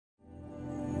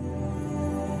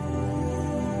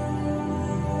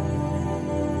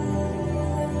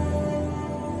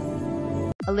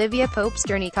Olivia Pope's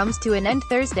journey comes to an end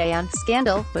Thursday on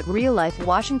Scandal, but real-life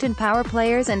Washington power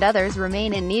players and others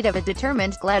remain in need of a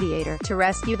determined gladiator to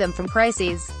rescue them from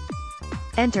crises.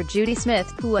 Enter Judy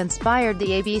Smith, who inspired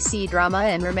the ABC drama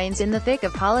and remains in the thick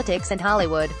of politics and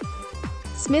Hollywood.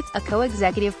 Smith, a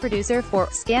co-executive producer for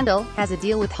Scandal, has a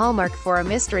deal with Hallmark for a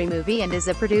mystery movie and is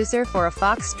a producer for a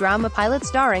Fox drama pilot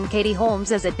starring Katie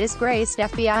Holmes as a disgraced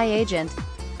FBI agent.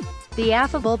 The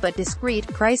affable but discreet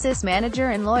crisis manager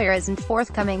and lawyer isn't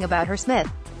forthcoming about her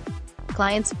Smith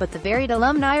clients, but the varied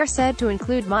alumni are said to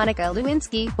include Monica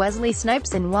Lewinsky, Wesley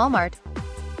Snipes and Walmart.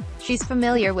 She's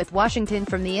familiar with Washington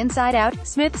from the inside out.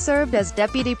 Smith served as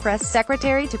deputy press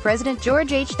secretary to President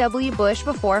George H.W. Bush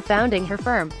before founding her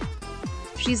firm.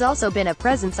 She's also been a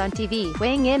presence on TV,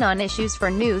 weighing in on issues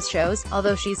for news shows,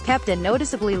 although she's kept a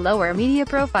noticeably lower media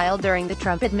profile during the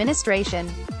Trump administration.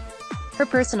 Her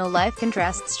personal life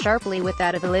contrasts sharply with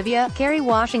that of Olivia Carey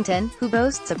Washington, who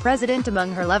boasts a president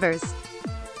among her lovers.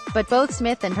 But both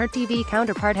Smith and her TV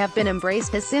counterpart have been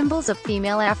embraced as symbols of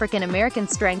female African-American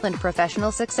strength and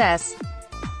professional success.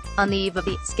 On the eve of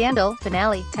the Scandal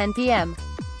finale, 10 p.m.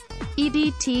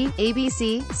 EDT,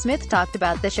 ABC, Smith talked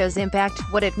about the show's impact,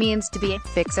 what it means to be a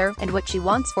fixer, and what she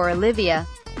wants for Olivia.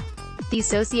 The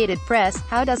Associated Press,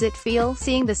 how does it feel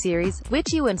seeing the series,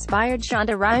 which you inspired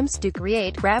Shonda Rhimes to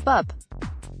create, wrap up?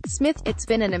 Smith, it's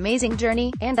been an amazing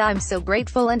journey, and I'm so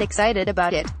grateful and excited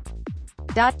about it.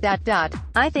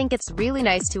 I think it's really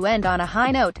nice to end on a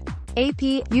high note. AP,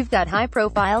 you've got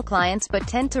high-profile clients but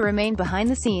tend to remain behind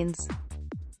the scenes.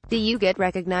 Do you get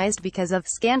recognized because of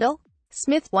Scandal?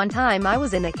 Smith, one time I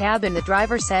was in a cab and the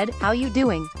driver said, "How you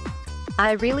doing?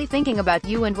 I really thinking about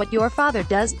you and what your father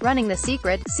does, running the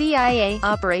secret CIA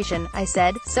operation." I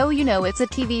said, "So you know it's a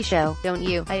TV show, don't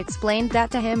you?" I explained that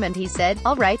to him and he said,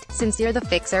 "All right, since you're the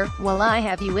fixer, well I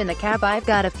have you in the cab, I've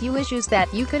got a few issues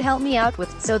that you could help me out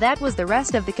with." So that was the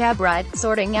rest of the cab ride,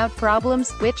 sorting out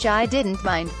problems, which I didn't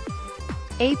mind.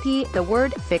 AP, the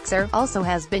word fixer also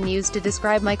has been used to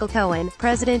describe Michael Cohen,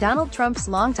 President Donald Trump's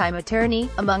longtime attorney,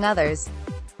 among others.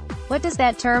 What does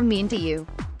that term mean to you?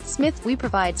 Smith, we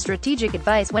provide strategic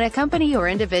advice when a company or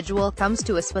individual comes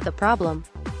to us with a problem.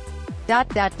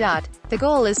 The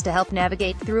goal is to help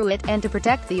navigate through it, and to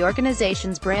protect the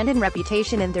organization's brand and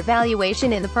reputation and their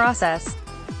valuation in the process.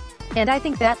 And I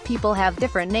think that people have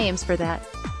different names for that.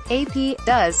 AP,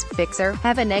 does fixer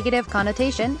have a negative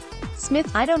connotation?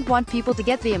 Smith, I don't want people to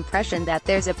get the impression that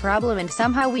there's a problem and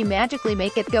somehow we magically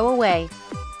make it go away.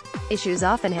 Issues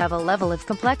often have a level of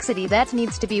complexity that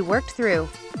needs to be worked through.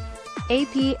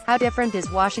 AP, how different is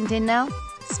Washington now?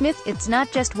 Smith, it's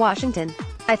not just Washington.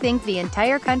 I think the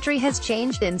entire country has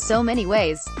changed in so many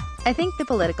ways. I think the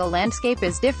political landscape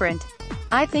is different.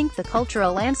 I think the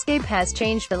cultural landscape has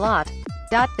changed a lot.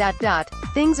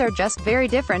 Things are just very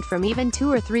different from even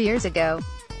 2 or 3 years ago.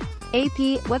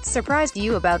 AP, what surprised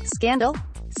you about Scandal?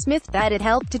 Smith, that it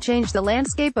helped to change the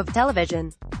landscape of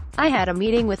television. I had a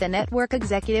meeting with a network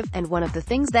executive, and one of the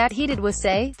things that he did was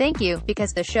say, "Thank you,"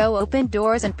 because the show opened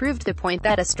doors and proved the point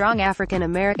that a strong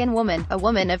African-American woman, a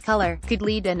woman of color, could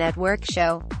lead a network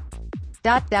show.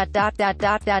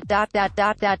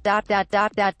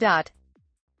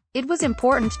 It was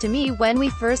important to me when we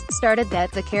first started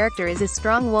that the character is a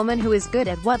strong woman who is good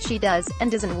at what she does,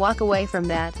 and doesn't walk away from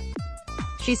that.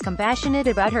 She's compassionate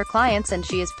about her clients and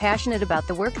she is passionate about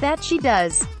the work that she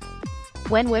does.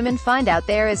 When women find out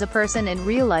there is a person in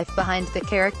real life behind the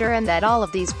character and that all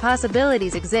of these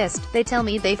possibilities exist, they tell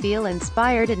me they feel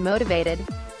inspired and motivated.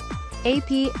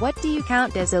 AP, what do you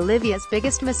count as Olivia's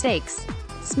biggest mistakes?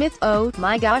 Smith, oh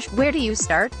my gosh, where do you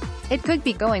start? It could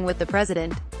be going with the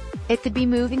president. It could be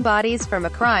moving bodies from a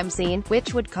crime scene,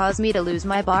 which would cause me to lose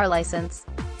my bar license.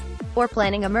 Or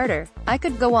planning a murder. I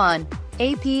could go on.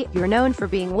 AP, you're known for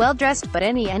being well-dressed, but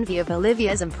any envy of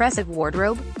Olivia's impressive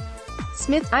wardrobe?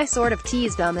 Smith, I sort of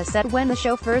teased on the set when the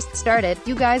show first started.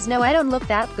 You guys know I don't look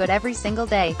that good every single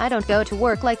day. I don't go to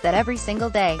work like that every single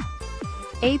day.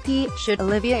 AP, should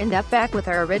Olivia end up back with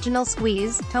her original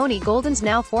squeeze, Tony Golden's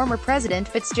now former president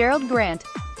Fitzgerald Grant?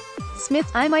 Smith,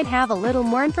 I might have a little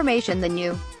more information than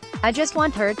you. I just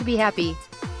want her to be happy.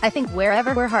 I think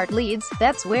wherever her heart leads,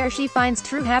 that's where she finds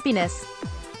true happiness.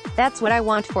 That's what I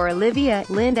want for Olivia.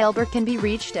 Lynn Elber can be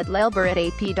reached at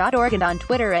lelber@ap.org and on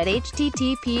Twitter at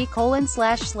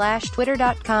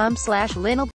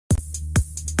http://twitter.com/LynnElber.